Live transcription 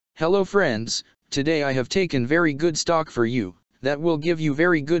Hello friends, today I have taken very good stock for you, that will give you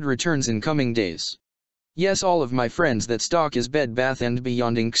very good returns in coming days. Yes, all of my friends, that stock is Bed Bath &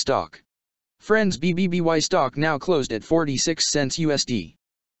 Beyond Inc. stock. Friends, BBBY stock now closed at 46 cents USD.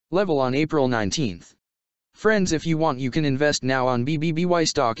 Level on April 19th. Friends, if you want you can invest now on BBBY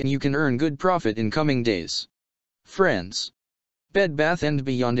stock and you can earn good profit in coming days. Friends. Bed Bath &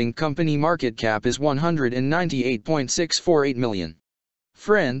 Beyond Inc. company market cap is 198.648 million.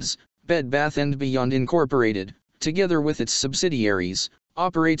 Friends, Bed Bath & Beyond Incorporated, together with its subsidiaries,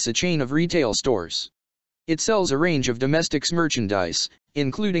 operates a chain of retail stores. It sells a range of domestics merchandise,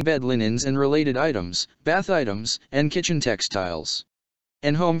 including bed linens and related items, bath items, and kitchen textiles.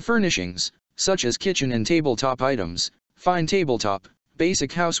 And home furnishings, such as kitchen and tabletop items, fine tabletop, basic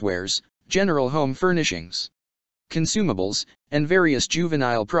housewares, general home furnishings, consumables, and various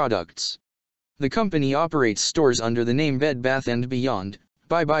juvenile products. The company operates stores under the name Bed Bath & Beyond,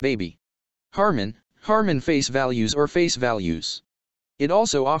 BBBY. Harmon Face Values or Face Values. It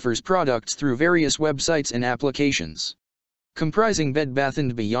also offers products through various websites and applications, comprising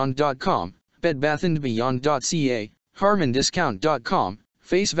bedbathandbeyond.com, bedbathandbeyond.ca, harmondiscount.com,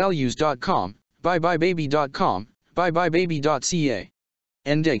 facevalues.com, BBBY.com, BBBY.ca,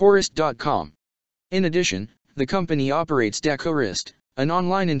 and decorist.com. In addition, the company operates Decorist, an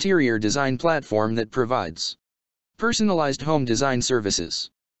online interior design platform that provides personalized home design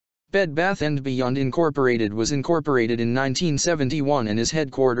services. Bed Bath & Beyond Incorporated was incorporated in 1971 and is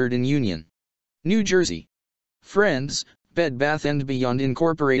headquartered in Union, New Jersey. Friends, Bed Bath & Beyond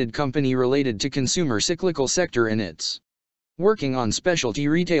Incorporated company related to consumer cyclical sector and its working on specialty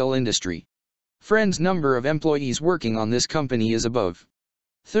retail industry. Friends, number of employees working on this company is above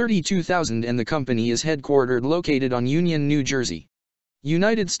 32,000 and the company is headquartered located on Union, New Jersey,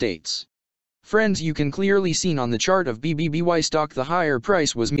 United States. Friends, you can clearly seen on the chart of BBBY stock the higher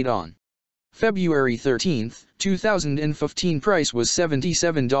price was made on February 13, 2015. Price was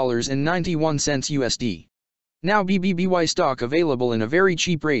 $77.91 USD. Now BBBY stock available in a very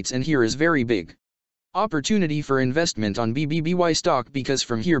cheap rates, and here is very big opportunity for investment on BBBY stock because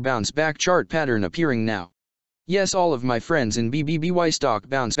from here bounce back chart pattern appearing now. Yes, all of my friends, in BBBY stock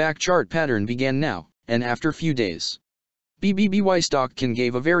bounce back chart pattern began now, and after few days, BBBY stock can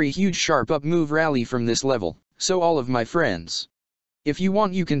give a very huge sharp up move rally from this level. So all of my friends, if you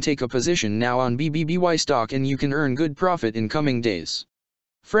want you can take a position now on BBBY stock and you can earn good profit in coming days.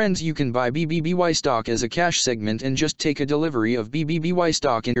 Friends, you can buy BBBY stock as a cash segment and just take a delivery of BBBY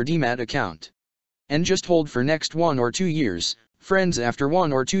stock in your demat account. And just hold for next 1 or 2 years. Friends, after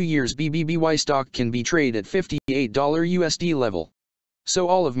 1 or 2 years BBBY stock can be traded at $58 USD level. So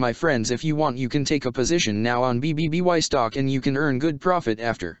all of my friends, if you want you can take a position now on BBBY stock and you can earn good profit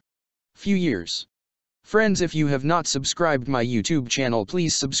after few years. Friends, if you have not subscribed my YouTube channel,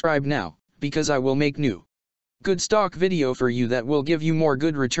 please subscribe now, because I will make new good stock video for you that will give you more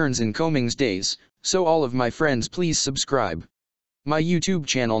good returns in coming days. So all of my friends, please subscribe my YouTube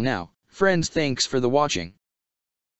channel now. Friends, thanks for the watching.